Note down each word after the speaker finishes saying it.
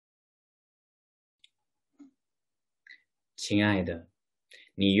亲爱的，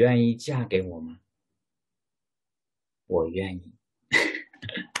你愿意嫁给我吗？我愿意。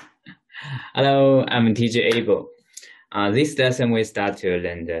Hello, I'm Teacher Abel. This lesson we start to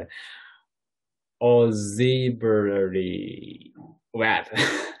learn the auxiliary verb.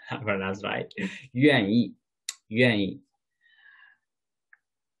 I pronounce right. 愿意，愿意。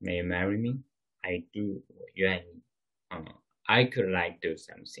May you marry me? I do. 我愿意。I could like do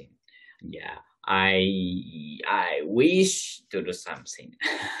something. Yeah, I wish to do something.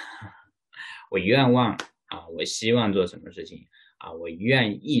 我愿望啊，我希望做什么事情啊，我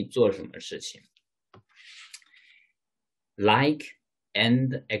愿意做什么事情。Like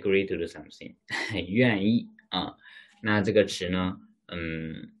and agree to do something. 愿意啊，那这个词呢，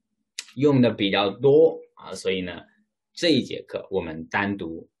用的比较多啊，所以呢，这一节课我们单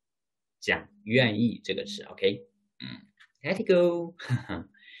独讲愿意这个词 ，OK？ Let it go 。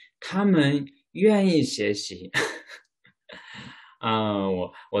他们愿意学习。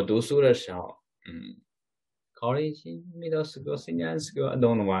我读书的时候，college, middle school, senior school, I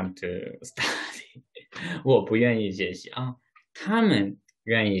don't want to study 。我不愿意学习啊，他们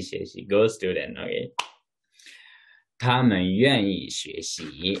愿意学习 ，go student, OK？ 他们愿意学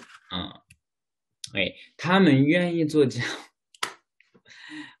习，OK？ 他们愿意做家务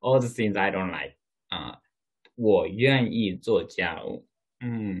 ，all the things I don't like 我愿意做家务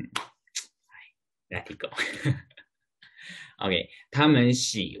，let it go 。OK， 他们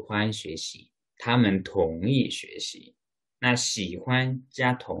喜欢学习，他们同意学习。那喜欢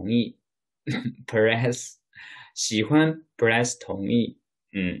加同意，press 喜欢 press 同意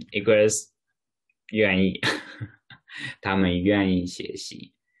，equals 愿意，他们愿意学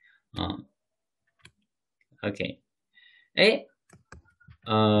习，OK，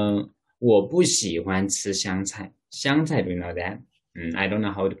 我不喜欢吃香菜，香菜 do you know that？ I don't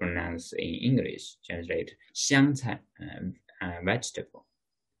know how to pronounce in English. Translate 香菜vegetable.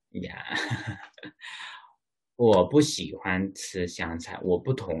 Yeah. 我不喜欢吃香菜，我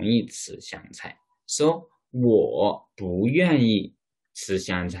不同意吃香菜。So 我不愿意吃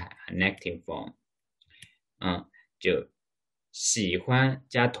香菜 ，negative form. 就喜欢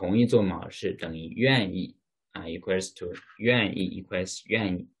加同意做毛事等于愿意equals to 愿意 equals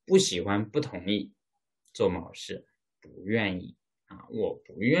愿意，不喜欢不同意做毛事，不愿意。我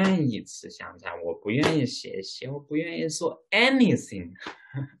不愿意吃香菜，我不愿意学习，我不愿意做 anything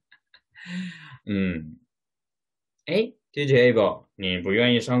 。Teacher Abel， 你不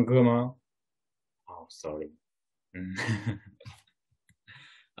愿意上课吗？sorry。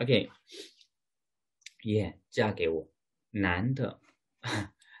OK， 嫁给我，男的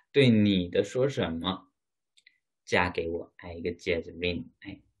对你的说什么？嫁给我，一个戒指 ring，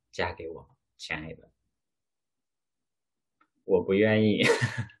 嫁给我，亲爱的。我不愿意。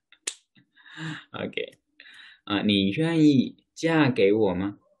OK， 你愿意嫁给我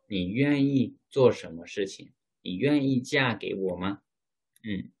吗？你愿意做什么事情？你愿意嫁给我吗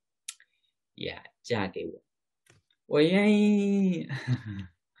嫁给我。我愿意。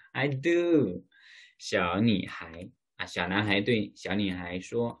I do。小女孩小男孩对小女孩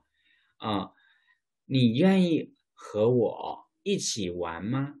说你愿意和我一起玩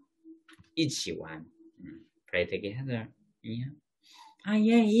吗？一起玩play together。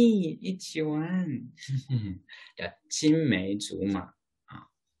愿意一起玩。的青梅竹马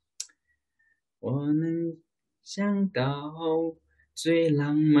我能想到最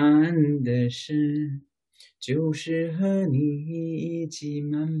浪漫的事，就是和你一起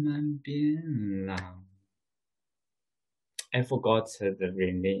慢慢变老。I forgot the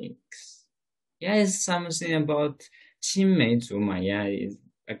remix. Yeah, it's something about 青梅竹马 Yeah, it's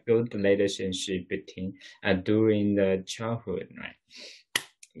a good relationship between during the childhood, right?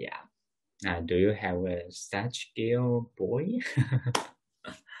 Yeah. Do you have such girl boy?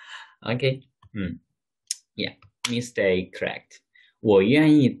 Okay. Yeah, mistake correct. 我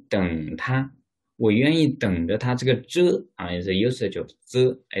愿意等他，我愿意等着他。这个着is a usage of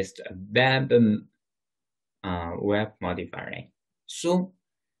着 is a verb verb modifier, right? So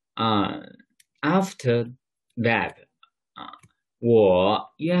after verb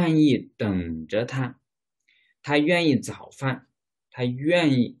我愿意等着他，他愿意早饭，他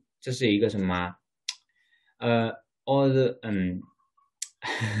愿意，这是一个什么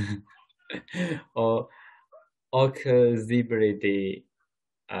auxiliary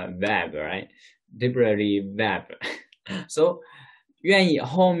verb, right? Auxiliary verb. So 愿意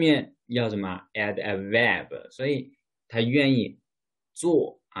后面要什么 add a verb， 所以他愿意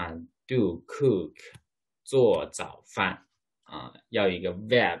做do cook 做早饭要一个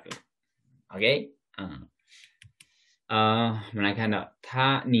verb。 OK 我们来看到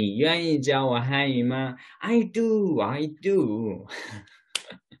你愿意教我汉语吗 ？I do, I do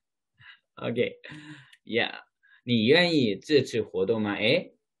 。OK, yeah， 你愿意这次活动吗？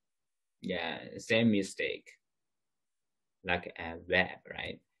哎 ，yeah, same mistake, like a verb,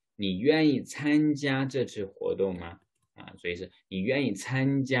 right？ 你愿意参加这次活动吗？所以是你愿意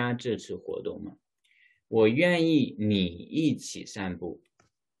参加这次活动吗？我愿意你一起散步。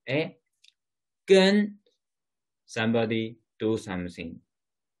哎，跟 somebody do something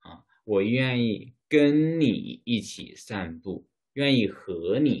我愿意跟你一起散步，愿意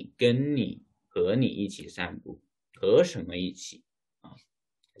和你一起散步，和什么一起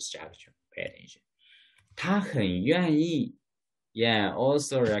？structure, pay attention。他很愿意 ，yeah,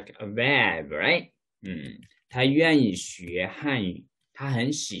 also like a verb, right？ 他愿意学汉语，他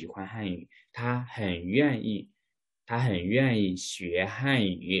很喜欢汉语，他很愿意学汉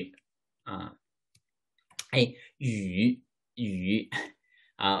语语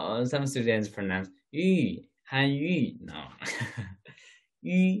some students pronounce 汉语 no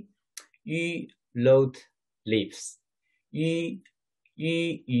语 load lips 语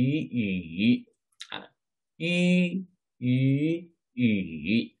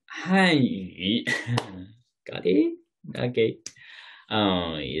汉语got it? Okay.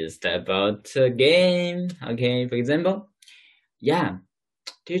 It's about a game. Okay, for example, yeah,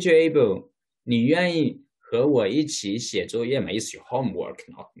 teacher Abel, 你愿意和我一起写作业吗 ？It's your homework,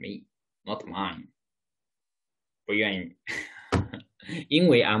 not me, not mine. 不愿意，因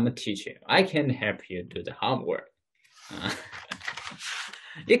为 I'm a teacher, I can't help you do the homework.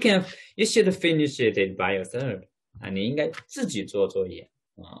 You should finish it by yourself. 你应该自己做作业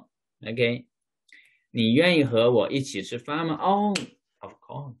OK， 你愿意和我一起吃饭吗？哦 ，of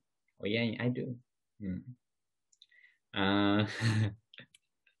course， 我愿意 ，I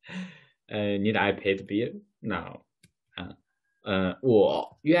do。need I pay the bill? No.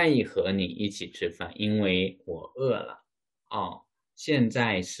 我愿意和你一起吃饭，因为我饿了。现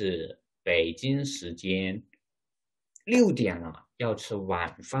在是北京时间6点了，要吃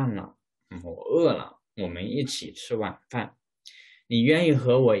晚饭了。我饿了，我们一起吃晚饭。你愿意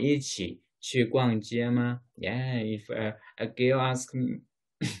和我一起去逛街吗 ？Yeah, if a girl asks me,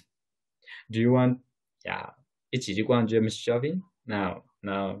 do you want? Yeah, 一起去逛街吗 ？Shopping? No.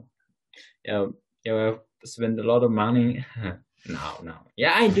 You spend a lot of money? No.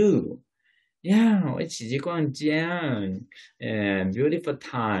 Yeah, I do. Yeah, 我一起去逛街beautiful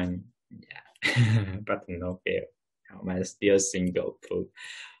time. Yeah, but no bill. I'm still single.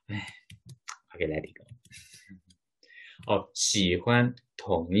 Okay, let it go. 喜欢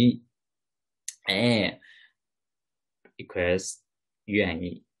同意equals 愿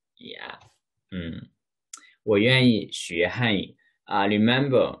意 yeah 我愿意学汉语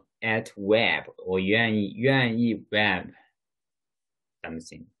remember at web 我愿意web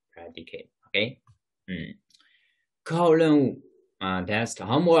something predicate OK 课后任务test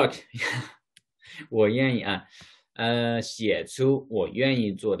homework 我愿意写出我愿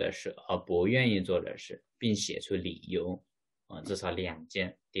意做的事和不愿意做的事，并写出理由至少2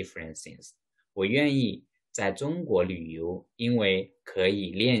件 different things。我愿意在中国旅游，因为可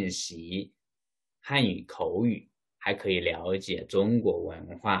以练习汉语口语，还可以了解中国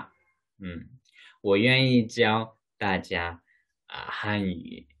文化。我愿意教大家汉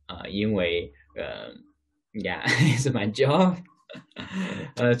语因为yeah, it's my job.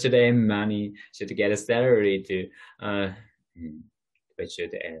 Today money should get a salary to but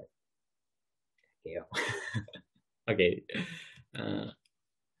should okay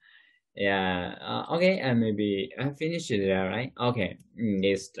yeah okay maybe I finished it right okay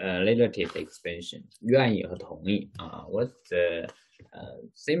it's relative expression 愿意和同意what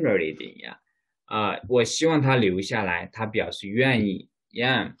similarity yeah 我希望他留下来他表示愿意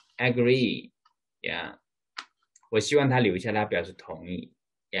yeah agree yeah 我希望他留下来表示同意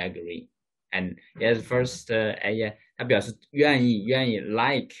yeah, agree and yes first yeah 他表示愿意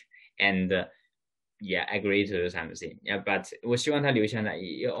like and yeah agree to something yeah but 我希望他留下来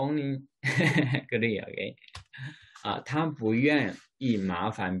you only agree okay 他不愿意麻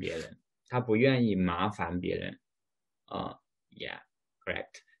烦别人yeah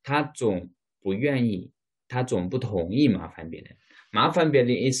correct 他总不同意麻烦别人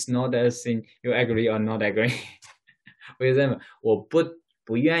is not a thing you agree or not agree 为什么我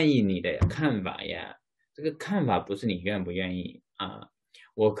不愿意你的看法呀这个看法不是你愿不愿意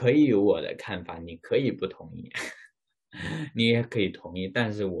我可以有我的看法你可以不同意你也可以同意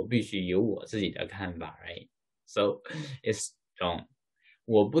但是我必须有我自己的看法 right so it's wrong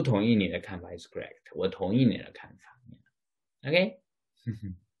我不同意你的看法 is correct 我同意你的看法 OK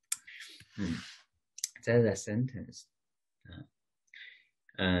这是 sentence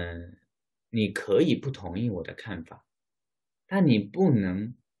你可以不同意我的看法，但你不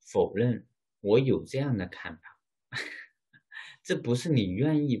能否认我有这样的看法。这不是你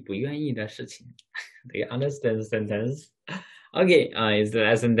愿意不愿意的事情。Do you understand the sentence? Okay, it's the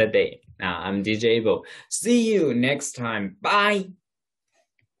lesson that day. Now I'm DJ Able. See you next time. Bye.